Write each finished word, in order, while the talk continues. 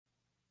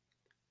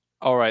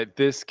All right,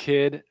 this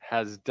kid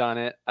has done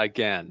it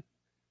again.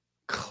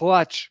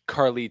 Clutch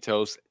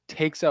Carlitos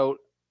takes out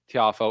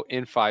Tiafoe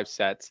in 5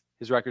 sets.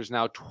 His record is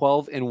now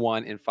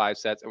 12-1 in 5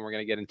 sets, and we're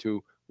going to get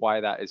into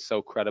why that is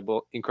so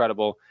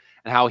incredible,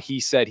 and how he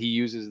said he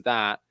uses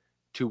that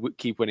to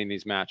keep winning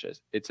these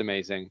matches. It's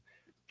amazing.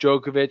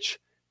 Djokovic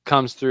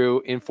comes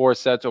through in 4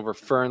 sets over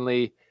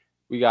Fearnly.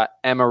 We got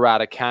Emma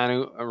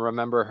Raducanu,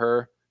 remember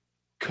her,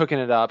 cooking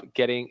it up,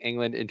 getting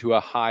England into a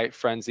high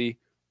frenzy,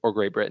 or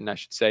Great Britain, I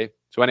should say.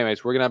 So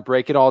anyways, we're going to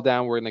break it all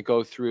down. We're going to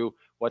go through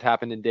what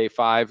happened in day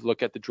 5,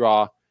 look at the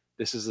draw.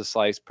 This is the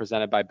slice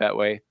presented by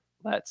Betway.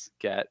 Let's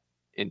get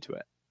into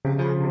it.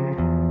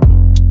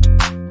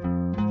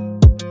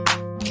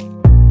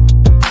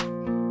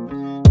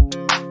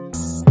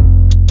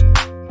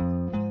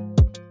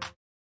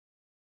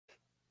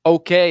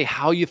 Okay,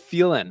 how you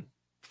feeling?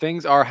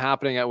 Things are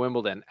happening at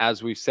Wimbledon.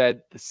 As we've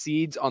said, the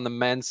seeds on the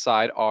men's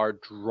side are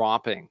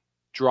dropping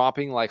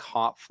like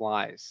hot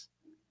flies.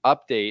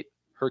 Update,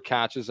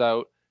 Hurkacz is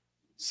out,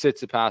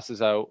 Tsitsipas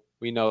is out.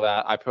 We know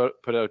that. I put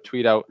a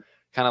tweet out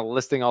kind of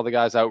listing all the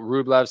guys out.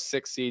 Rublev,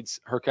 6 seeds,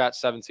 Hurkacz,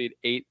 7 seed,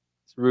 8,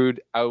 Ruud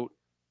out,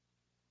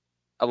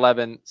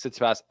 11,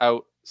 Tsitsipas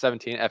out,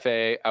 17,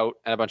 FAA out,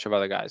 and a bunch of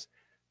other guys.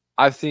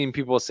 I've seen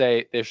people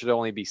say there should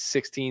only be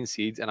 16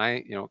 seeds, and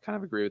I, kind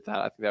of agree with that.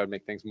 I think that would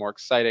make things more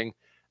exciting.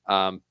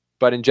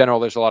 But in general,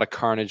 there's a lot of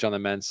carnage on the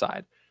men's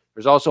side.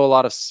 There's also a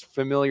lot of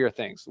familiar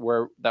things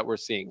that we're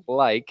seeing,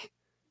 like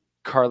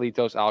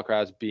Carlitos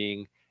Alcaraz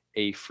being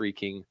a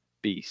freaking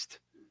beast.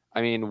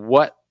 I mean,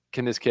 what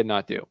can this kid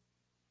not do?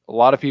 A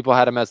lot of people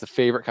had him as the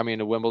favorite coming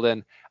into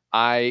Wimbledon.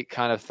 I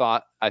kind of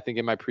thought, I think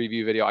in my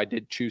preview video, I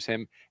did choose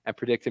him and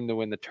predict him to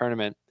win the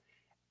tournament.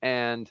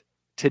 And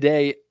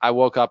today, I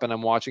woke up and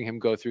I'm watching him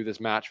go through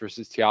this match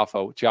versus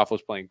Tiafoe.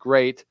 Tiafoe's playing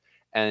great,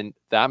 and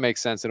that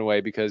makes sense in a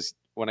way because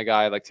when a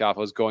guy like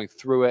Tiafoe is going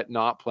through it,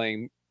 not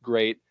playing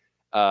great,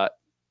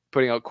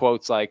 putting out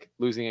quotes like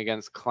losing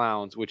against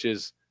clowns, which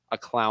is a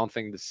clown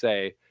thing to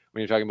say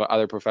when you're talking about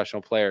other professional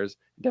players,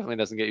 it definitely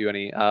doesn't get you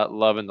any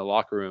love in the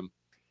locker room.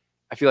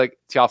 I feel like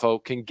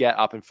Tiafoe can get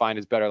up and find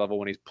his better level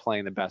when he's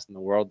playing the best in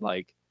the world,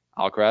 like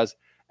Alcaraz,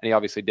 and he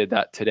obviously did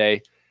that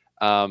today.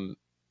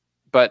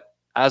 But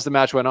as the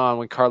match went on,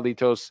 when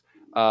Carlitos,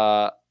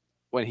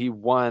 when he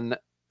won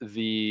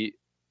the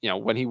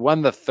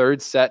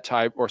 4th set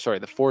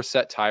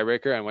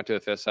tiebreaker and went to the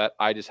 5th set,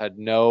 I just had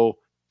no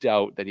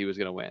doubt that he was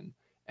going to win.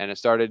 And it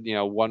started,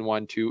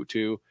 1-1,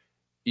 2-2.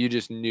 You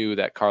just knew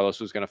that Carlos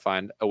was going to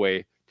find a way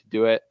to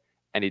do it,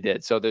 and he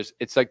did. So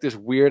it's like this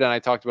weird, and I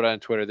talked about it on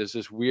Twitter, there's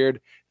this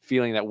weird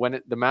feeling that when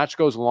the match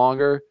goes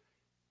longer,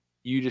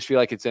 you just feel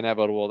like it's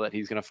inevitable that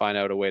he's going to find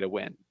out a way to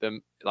win.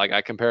 Like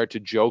I compare it to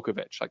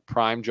Djokovic, like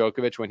prime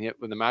Djokovic,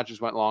 when the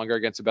matches went longer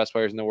against the best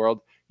players in the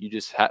world, you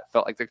just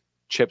felt like the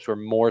chips were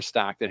more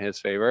stacked in his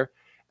favor.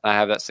 And I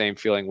have that same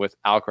feeling with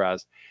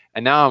Alcaraz.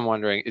 And now I'm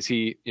wondering, is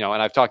he, and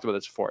I've talked about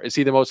this before, is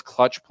he the most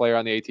clutch player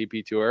on the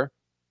ATP Tour?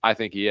 I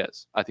think he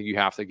is. I think you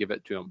have to give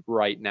it to him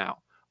right now.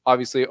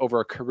 Obviously, over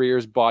a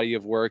career's body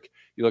of work,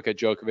 you look at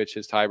Djokovic,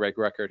 his tiebreak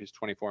record, his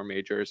 24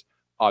 majors,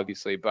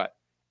 obviously. But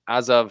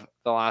as of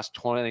the last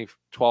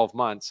 12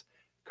 months,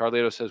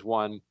 Carlitos has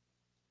won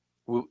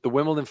the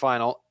Wimbledon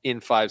final in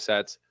 5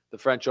 sets, the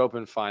French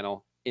Open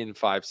final in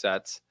 5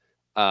 sets.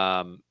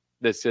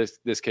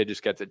 This kid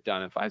just gets it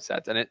done in 5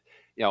 sets. And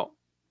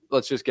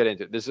let's just get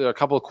into it. This is a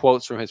couple of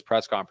quotes from his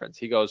press conference.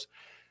 He goes,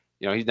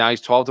 he's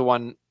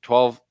 12-1,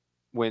 12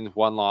 wins,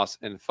 1 loss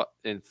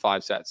in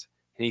 5 sets.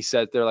 And he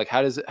said, they're like,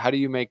 how do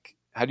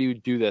you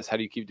do this? How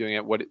do you keep doing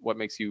it? What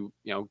makes you,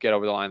 get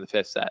over the line in the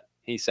 5th set?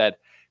 He said,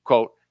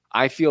 quote,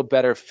 I feel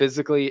better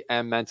physically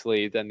and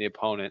mentally than the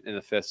opponent in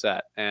the 5th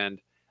set.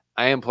 And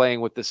I am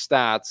playing with the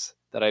stats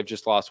that I've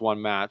just lost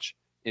 1 match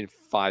in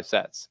 5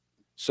 sets.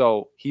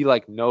 So he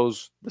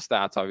knows the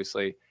stats,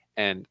 obviously,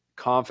 and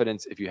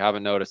confidence, if you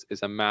haven't noticed,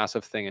 is a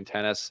massive thing in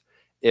tennis.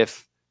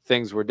 If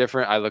things were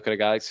different, I look at a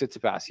guy like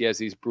Tsitsipas. He has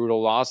these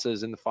brutal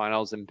losses in the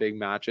finals and big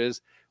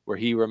matches where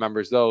he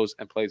remembers those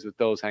and plays with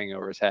those hanging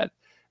over his head.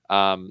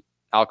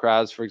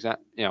 Alcaraz, for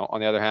example, on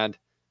the other hand,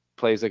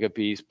 plays like a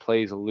beast,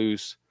 plays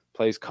loose,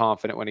 plays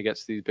confident when he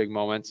gets to these big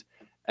moments.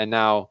 And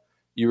now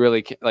you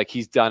really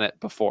he's done it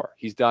before.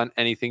 He's done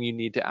anything you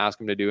need to ask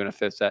him to do in a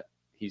 5th set.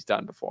 He's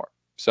done before.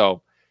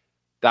 So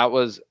that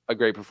was a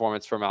great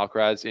performance from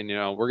Alcaraz. And,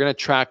 we're going to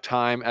track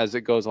time as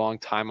it goes along,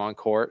 time on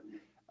court,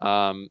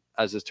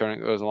 as this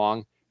tournament goes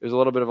along. It was a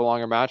little bit of a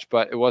longer match,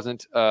 but it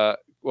wasn't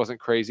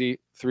crazy.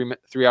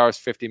 3 hours,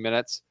 50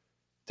 minutes,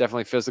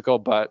 definitely physical,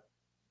 but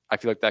I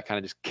feel like that kind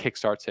of just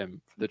kickstarts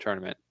him for the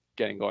tournament,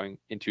 getting going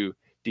into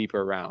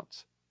deeper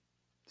rounds.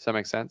 Does that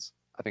make sense?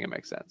 I think it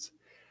makes sense.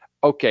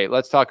 Okay,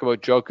 let's talk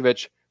about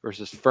Djokovic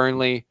versus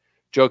Fearnly.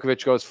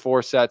 Djokovic goes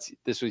 4 sets.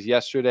 This was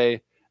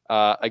yesterday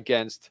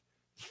against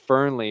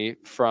Fearnly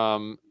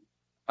from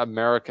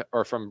America,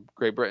 or from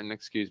Great Britain,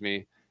 excuse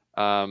me.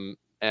 And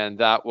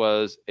that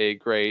was a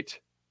great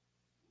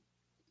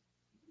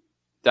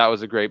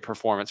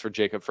performance for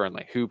Jacob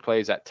Fearnly, who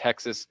plays at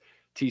Texas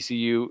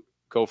TCU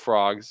go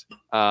Frogs.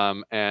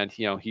 And,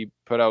 you know, he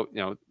put out,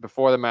 you know,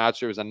 before the match,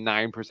 there was a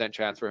 9%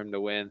 chance for him to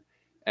win.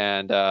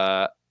 And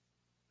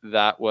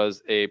that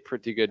was a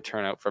pretty good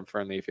turnout from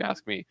Fearnly, if you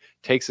ask me.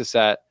 Takes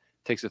a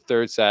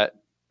third set,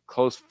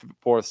 close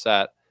fourth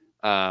set.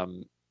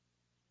 And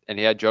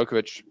he had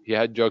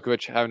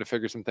Djokovic having to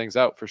figure some things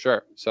out for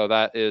sure. So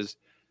that is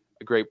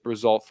a great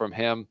result from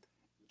him.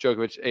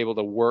 Djokovic able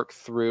to work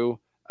through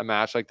a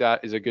match like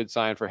that is a good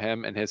sign for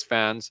him and his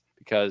fans,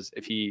 because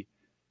if he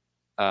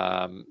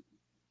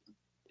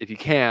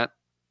can't,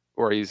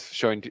 or he's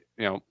showing,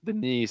 you know, the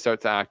knee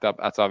starts to act up,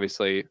 that's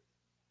obviously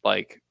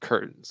like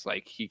curtains.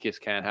 Like, he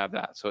just can't have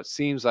that. So it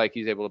seems like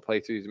he's able to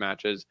play through these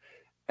matches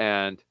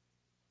and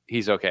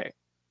he's okay.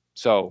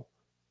 So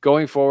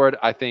going forward,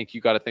 I think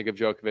you got to think of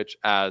Djokovic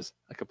as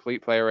a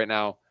complete player right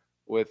now,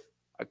 with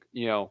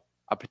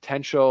a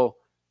potential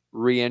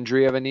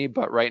re-injury of a knee,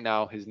 but right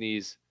now his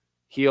knee's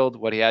healed.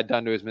 What he had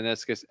done to his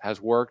meniscus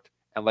has worked,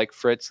 and like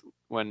Fritz,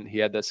 when he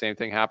had the same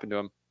thing happen to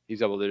him,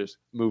 he's able to just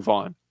move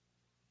on.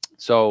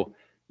 So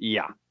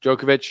yeah,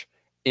 Djokovic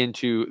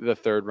into the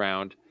third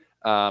round.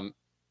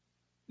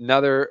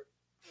 Another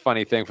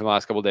funny thing from the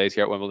last couple of days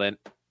here at Wimbledon,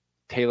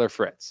 Taylor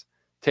Fritz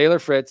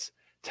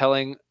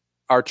telling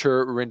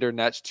Artur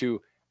Rinderknech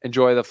to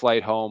enjoy the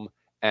flight home,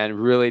 and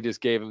really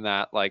just gave him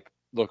that, like,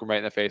 look him right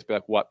in the face, be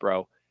like, what,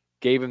 bro?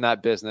 Gave him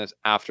that business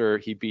after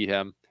he beat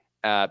him,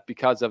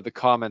 because of the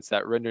comments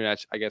that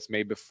Rinderknech, I guess,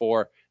 made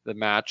before the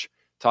match,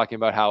 talking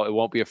about how it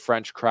won't be a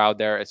French crowd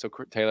there, so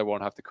Taylor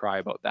won't have to cry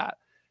about that.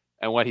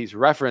 And what he's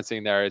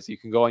referencing there is, you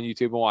can go on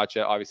YouTube and watch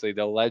it, obviously,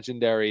 the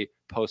legendary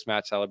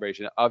post-match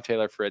celebration of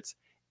Taylor Fritz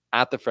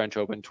at the French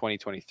Open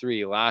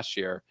 2023 last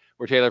year,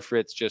 where Taylor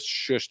Fritz just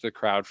shushed the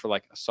crowd for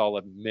like a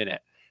solid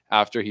minute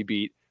after he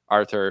beat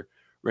Artur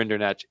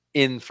Rinderknech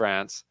in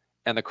France.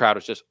 And the crowd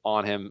was just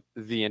on him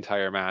the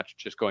entire match,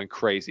 just going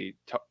crazy.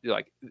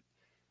 Like,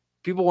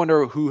 people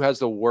wonder who has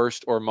the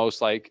worst or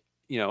most, like,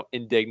 you know,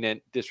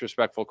 indignant,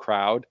 disrespectful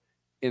crowd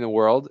in the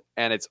world.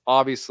 And it's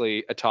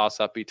obviously a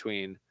toss-up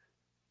between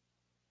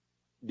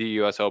the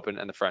US Open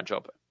and the French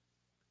Open.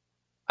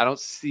 I don't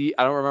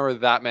remember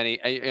that many.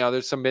 You know,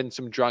 there's been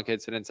some drunk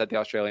incidents at the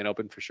Australian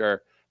Open for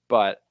sure.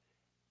 But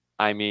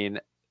I mean,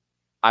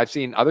 I've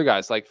seen other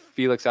guys like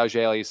Felix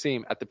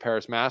Auger-Aliassime at the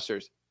Paris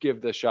Masters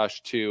give the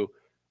shush to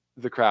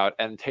the crowd.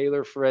 And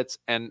Taylor Fritz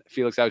and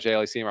Felix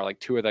Auger-Aliassime are like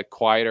two of the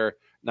quieter,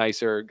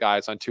 nicer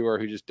guys on tour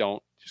who just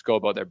don't go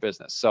about their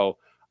business. So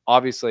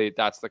obviously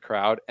that's the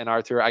crowd. And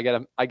Arthur, I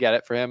get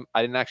it for him.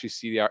 I didn't actually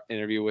see the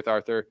interview with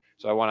Arthur,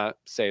 so I want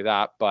to say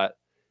that, but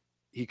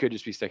he could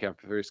just be sticking up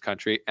for his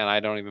country. And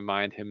I don't even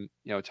mind him,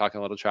 you know, talking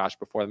a little trash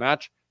before the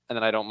match. And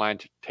then I don't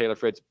mind Taylor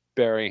Fritz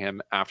burying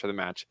him after the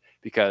match,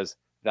 because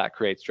that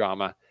creates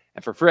drama.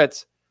 And for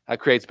Fritz, that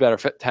creates better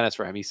tennis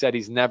for him. He said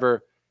he's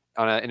never,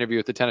 on an interview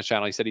with the Tennis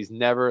Channel, he said he's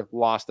never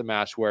lost a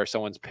match where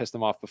someone's pissed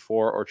him off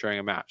before or during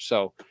a match.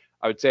 So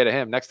I would say to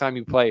him, next time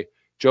you play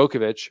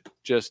Djokovic,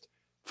 just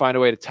find a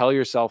way to tell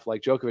yourself,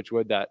 like Djokovic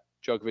would, that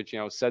Djokovic, you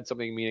know, said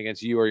something mean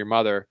against you or your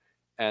mother,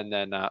 and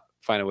then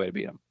find a way to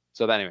beat him.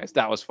 So anyways,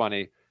 that was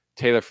funny.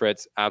 Taylor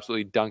Fritz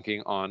absolutely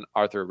dunking on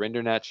Arthur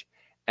Rinderknech.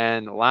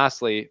 And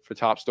lastly, for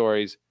top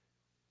stories,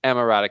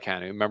 Emma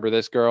Raducanu. Remember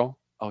this girl?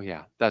 Oh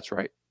yeah, that's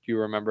right. Do you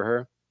remember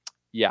her?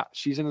 Yeah,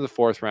 she's into the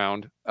fourth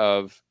round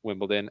of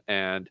Wimbledon,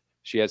 and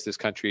she has this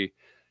country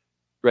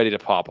ready to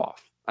pop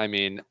off. I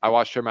mean, I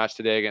watched her match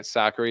today against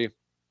Sakkari,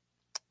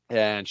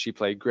 and she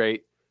played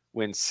great.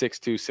 Wins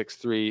 6-2,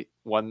 6-3,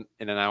 won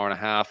in an hour and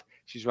a half.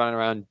 She's running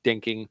around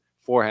dinking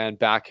forehand,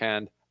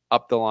 backhand,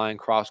 up the line,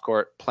 cross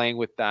court, playing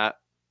with that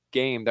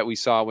game that we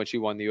saw when she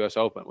won the US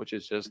Open, which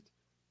is just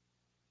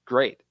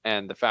great.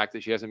 And the fact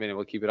that she hasn't been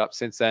able to keep it up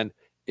since then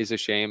is a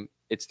shame.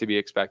 It's to be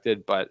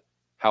expected, but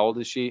how old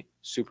is she?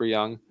 Super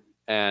young.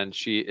 And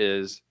she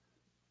is,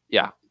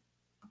 yeah,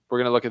 we're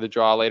going to look at the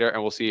draw later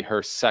and we'll see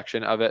her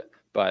section of it.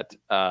 But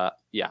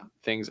yeah,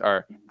 things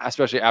are,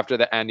 especially after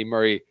the Andy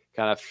Murray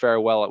kind of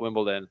farewell at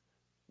Wimbledon,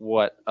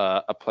 what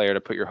a player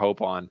to put your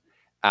hope on,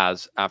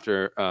 as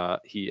after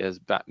he is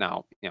back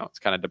now, you know, it's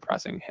kind of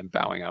depressing him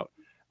bowing out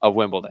of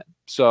Wimbledon.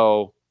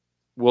 So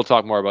we'll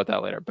talk more about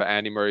that later. But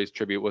Andy Murray's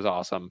tribute was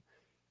awesome.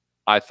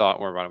 I thought,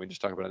 why don't we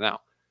just talk about it now?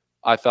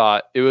 I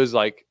thought it was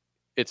like,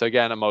 it's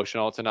again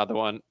emotional. It's another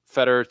one.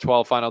 Federer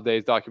 12 Final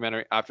Days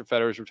documentary. After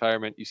Federer's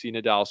retirement, you see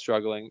Nadal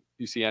struggling.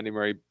 You see Andy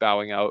Murray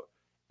bowing out.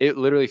 It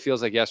literally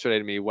feels like yesterday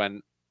to me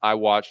when I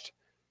watched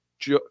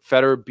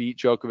Federer beat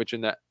Djokovic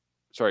in that.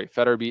 Sorry,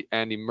 Federer beat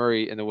Andy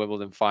Murray in the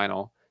Wimbledon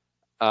final.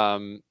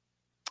 And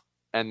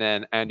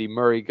then Andy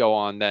Murray go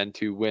on then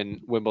to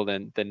win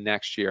Wimbledon the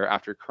next year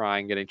after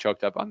crying, getting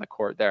choked up on the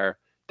court there.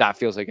 That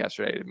feels like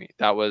yesterday to me.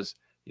 That was,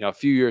 you know, a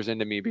few years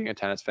into me being a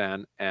tennis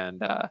fan.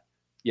 And,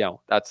 you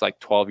know, that's like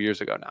 12 years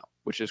ago now,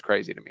 which is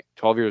crazy to me.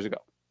 12 years ago.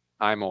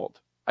 I'm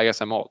old. I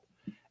guess I'm old.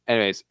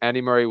 Anyways,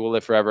 Andy Murray will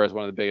live forever as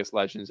one of the biggest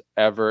legends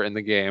ever in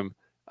the game.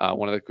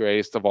 One of the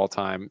greatest of all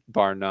time,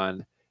 bar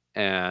none.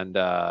 And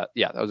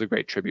yeah, that was a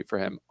great tribute for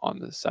him on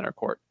the center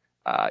court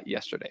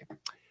yesterday.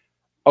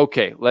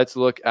 Okay, let's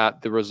look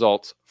at the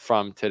results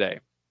from today.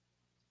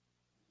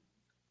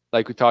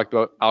 Like we talked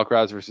about,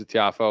 Alcaraz versus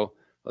Tiafoe.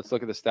 Let's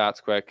look at the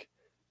stats quick.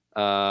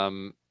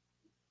 The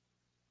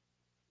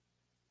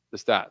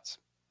stats.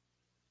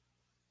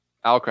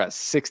 Alcaraz,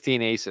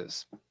 16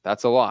 aces.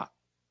 That's a lot.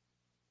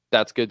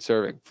 That's good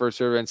serving. First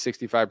serve in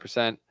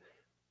 65%.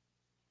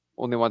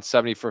 Only won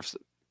 71%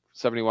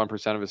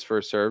 of his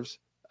first serves.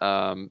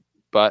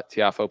 But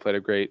Tiafoe played a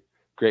great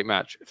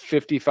match.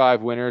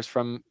 55 winners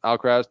from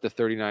Alcaraz to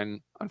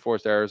 39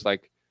 unforced errors.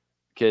 Like,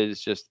 kid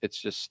is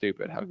it's just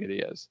stupid how good he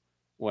is.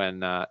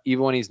 When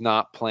even when he's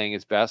not playing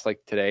his best, like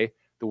today,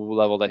 the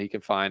level that he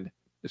can find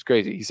is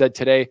crazy. He said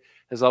today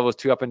his level was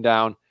too up and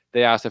down.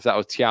 They asked if that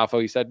was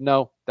Tiafoe. He said,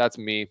 no, that's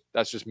me.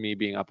 That's just me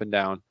being up and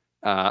down.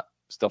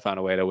 Still found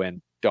a way to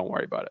win. Don't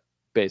worry about it.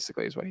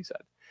 Basically is what he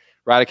said.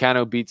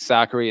 Raducanu beats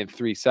Zachary in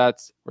 2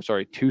 sets,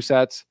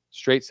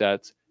 straight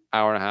sets,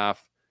 hour and a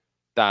half.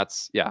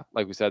 That's, yeah,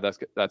 like we said,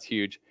 that's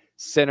huge.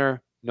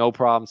 Sinner, no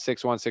problem.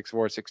 6-1,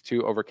 6-4,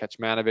 6-2 over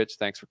Kecmanovic.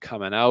 Thanks for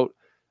coming out.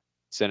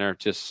 Sinner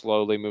just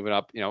slowly moving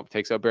up,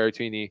 takes out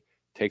Berrettini,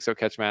 takes out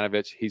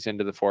Kecmanovic. He's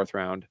into the 4th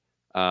round.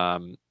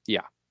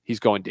 Yeah, he's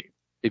going deep.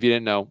 If you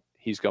didn't know,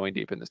 he's going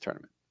deep in this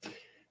tournament.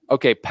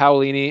 Okay,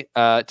 Paolini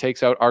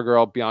takes out our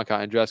girl Bianca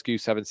Andreescu,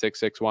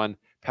 7-6, 6-1.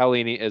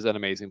 Paolini is an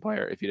amazing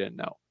player, if you didn't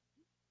know.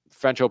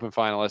 French Open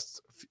finalists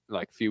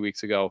like a few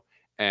weeks ago,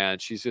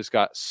 and she's just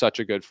got such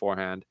a good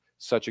forehand,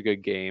 such a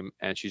good game,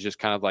 and she's just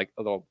kind of like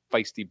a little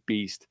feisty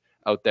beast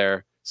out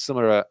there.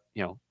 Similar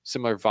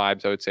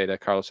vibes, I would say, to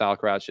Carlos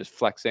Alcaraz, just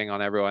flexing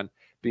on everyone,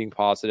 being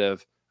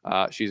positive.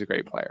 She's a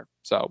great player.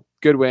 So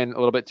good win, a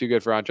little bit too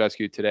good for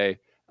Andreescu today,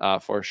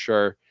 for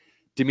sure.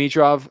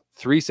 Dimitrov,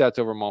 3 sets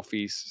over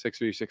Monfils,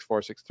 6-3,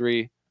 6-4,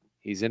 6-3.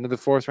 He's into the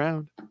 4th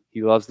round.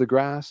 He loves the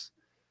grass.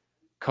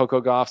 Coco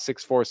Gauff,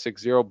 6-4,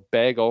 6-0.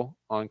 Bagel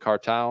on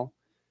Cartal.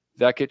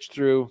 Vekic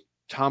through.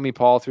 Tommy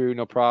Paul through.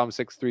 No problem.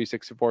 6-3,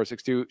 6-4,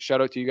 6-2. Shout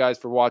out to you guys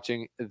for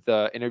watching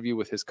the interview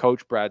with his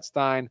coach, Brad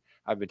Stein.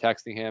 I've been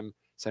texting him,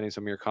 sending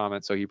some of your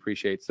comments, so he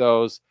appreciates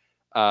those.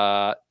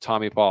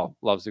 Tommy Paul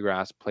loves the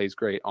grass. Plays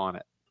great on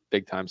it.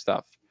 Big time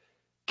stuff.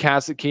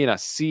 Kasatkina,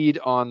 seed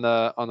on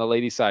the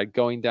ladies' side,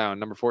 going down.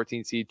 Number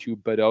 14 seed to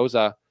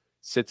Badoza.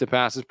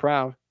 Tsitsipas is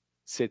proud.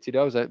 But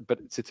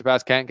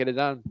Tsitsipas can't get it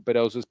done.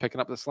 Badoza's picking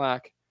up the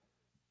slack.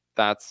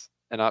 That's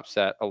an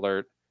upset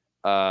alert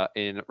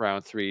in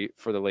round 3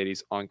 for the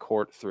ladies on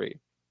court 3.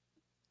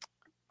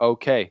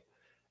 Okay,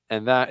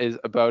 and that is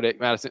about it.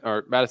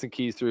 Madison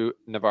Keys through,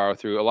 Navarro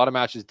through. A lot of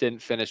matches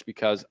didn't finish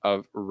because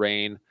of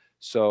rain.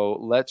 So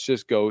let's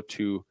just go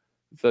to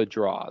the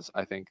draws.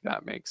 I think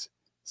that makes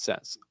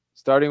sense.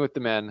 Starting with the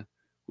men,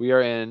 we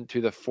are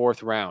into the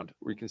 4th round.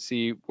 We can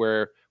see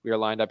where we are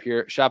lined up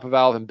here.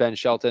 Shapovalov and Ben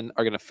Shelton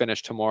are going to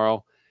finish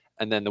tomorrow,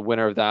 and then the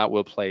winner of that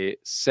will play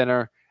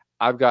Sinner.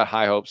 I've got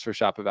high hopes for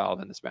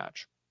Shapovalov in this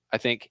match. I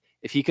think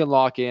if he can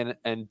lock in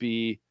and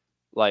be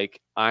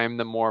like, I'm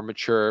the more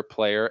mature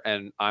player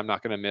and I'm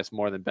not going to miss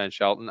more than Ben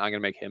Shelton, I'm going to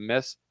make him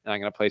miss, and I'm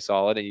going to play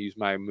solid and use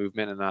my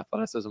movement and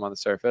athleticism on the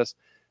surface.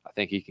 I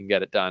think he can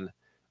get it done.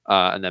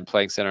 And then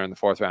playing Sinner in the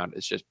 4th round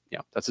is just,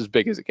 that's as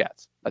big as it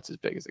gets.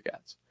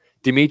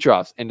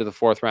 Dimitrov's into the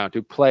 4th round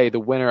to play the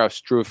winner of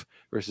Struff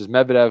versus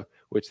Medvedev,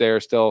 which they are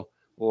still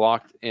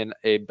locked in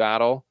a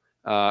battle.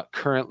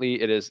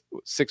 Currently, it is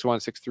 6-1,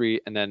 6-3,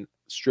 and then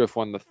Struff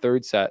won the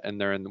 3rd set, and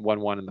they're in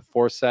 1-1 in the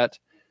 4th set.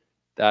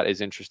 That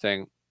is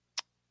interesting.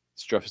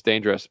 Struff is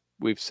dangerous.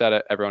 We've said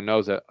it. Everyone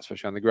knows it,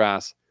 especially on the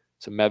grass.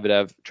 So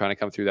Medvedev trying to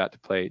come through that to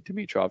play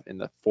Dimitrov in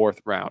the 4th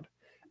round.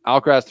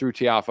 Alcaraz through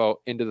Tiafoe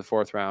into the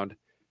 4th round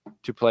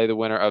to play the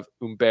winner of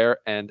Humbert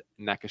and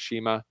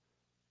Nakashima,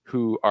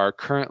 who are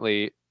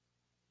currently,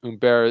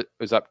 Humbert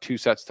is up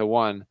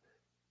 2-1,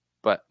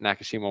 but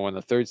Nakashima won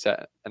the 3rd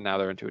set, and now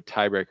they're into a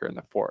tiebreaker in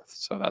the 4th.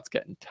 So that's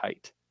getting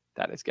tight.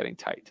 That is getting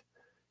tight.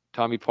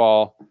 Tommy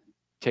Paul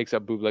takes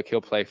up Bublik.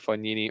 He'll play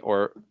Fognini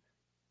or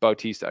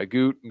Bautista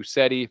Agut.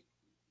 Musetti,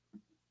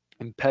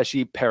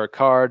 Pesci,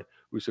 Pericard,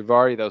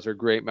 Rusavari. Those are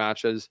great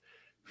matches.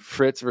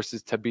 Fritz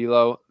versus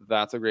Tabilo.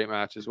 That's a great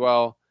match as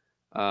well.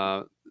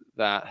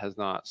 That has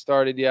not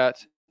started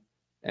yet.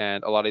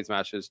 And a lot of these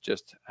matches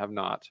just have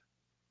not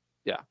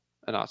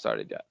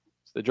started yet.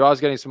 So the draw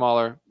is getting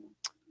smaller.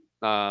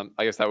 I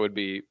guess that would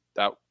be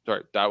that.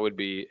 Sorry, that would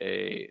be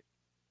a.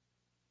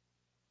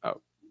 Oh,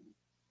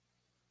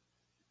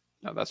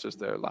 no, that's just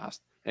their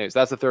last. Anyways,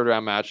 that's the 3rd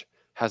round match.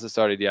 Hasn't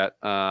started yet.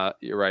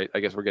 You're right. I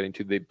guess we're getting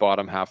to the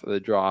bottom half of the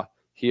draw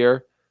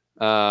here.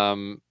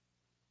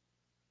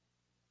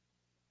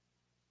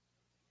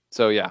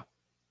 So yeah,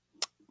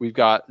 we've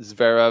got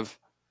Zverev,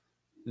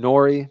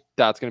 Nori.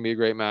 That's going to be a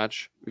great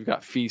match. We've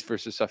got Feast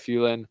versus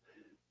Safulin.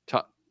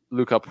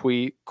 Luca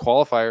Pui,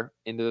 qualifier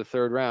into the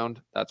 3rd round.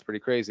 That's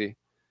pretty crazy.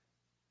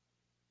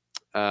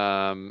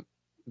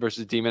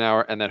 Versus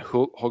Demonauer, and then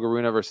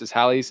Hogaruna versus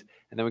Halles.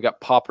 And then we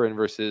got Popperin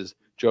versus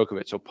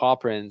Djokovic. So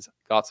Popperin's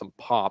got some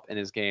pop in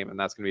his game, and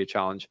that's going to be a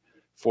challenge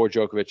for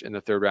Djokovic in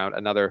the 3rd round.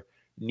 Another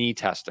knee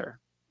tester,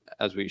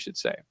 as we should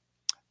say.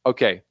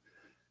 Okay.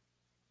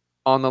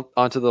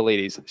 Onto the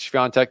ladies.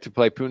 Swiatek to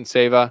play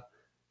Putintseva.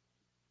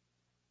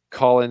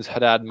 Collins,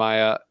 Haddad,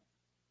 Maya,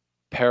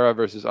 Pera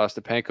versus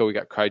Ostapenko. We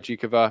got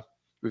Krejcikova.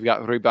 We've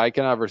got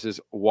Rybakina versus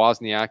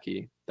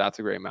Wozniacki. That's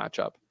a great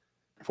matchup.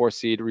 4th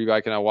seed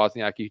Rybakina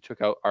Wozniacki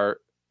took out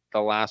the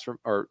last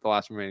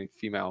remaining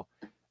female,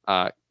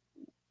 or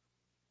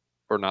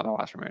not the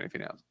last remaining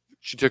female.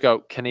 She took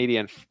out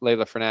Canadian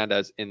Leylah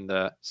Fernandez in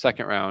the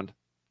 2nd round.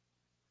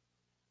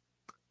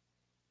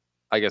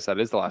 I guess that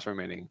is the last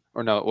remaining.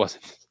 Or no, it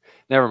wasn't.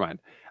 Never mind.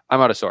 I'm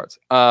out of sorts.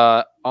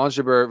 Ons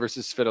Jabeur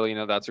versus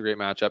Svitolina. That's a great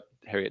matchup.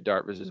 Harriet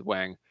Dart versus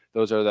Wang.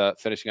 Those are the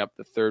finishing up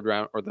the 3rd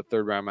round, or the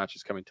 3rd round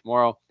matches coming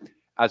tomorrow.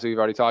 As we've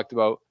already talked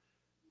about,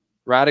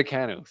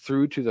 Raducanu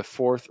through to the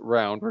 4th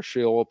round, where she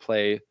will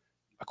play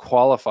a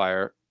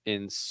qualifier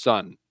in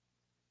Sun.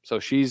 So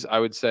she's, I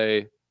would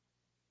say,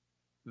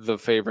 the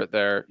favorite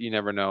there. You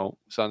never know.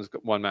 Sun's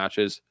won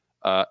matches.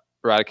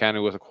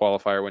 Raducanu was a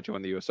qualifier when she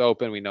won the U.S.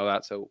 Open. We know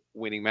that. So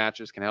winning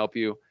matches can help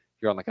you.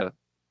 You're on like at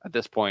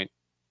this point,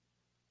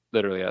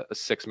 literally a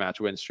 6-match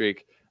win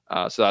streak.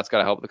 So that's got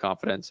to help the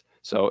confidence.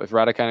 So if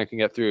Raducanu can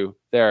get through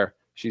there,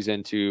 she's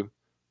into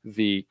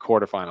the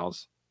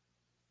quarterfinals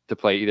to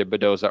play either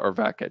Badoza or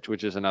Vekic,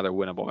 which is another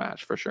winnable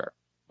match for sure,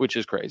 which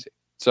is crazy.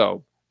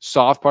 So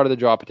soft part of the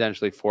draw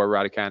potentially for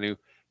Raducanu.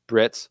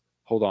 Brits,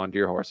 hold on to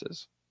your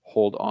horses.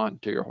 Hold on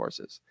to your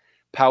horses.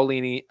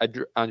 Paulini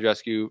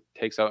Andreescu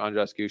takes out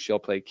Andreescu. She'll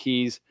play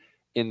Keys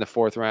in the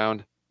 4th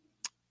round.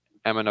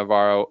 Emma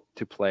Navarro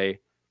to play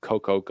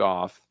Coco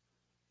Gauff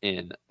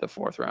in the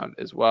 4th round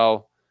as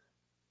well.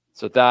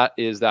 So that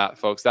is that,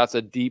 folks. That's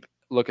a deep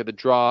look at the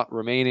draw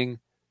remaining.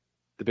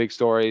 The big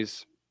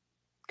stories.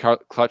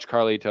 Clutch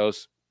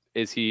Carlitos.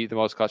 Is he the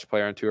most clutch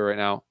player on tour right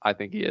now? I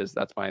think he is.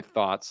 That's my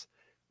thoughts.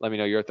 Let me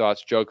know your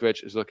thoughts.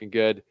 Djokovic is looking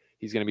good.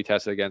 He's going to be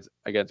tested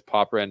against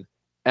Popyrin.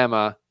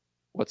 Emma,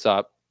 what's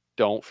up?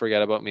 Don't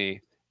forget about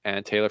me.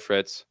 And Taylor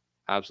Fritz,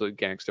 absolute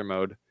gangster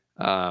mode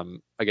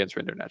against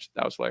Rinderknech.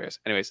 That was hilarious.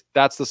 Anyways,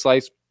 that's the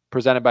slice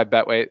presented by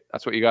Betway.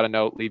 That's what you got to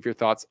know. Leave your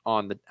thoughts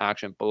on the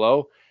action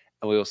below,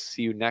 and we will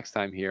see you next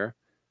time here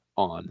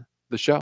on the show.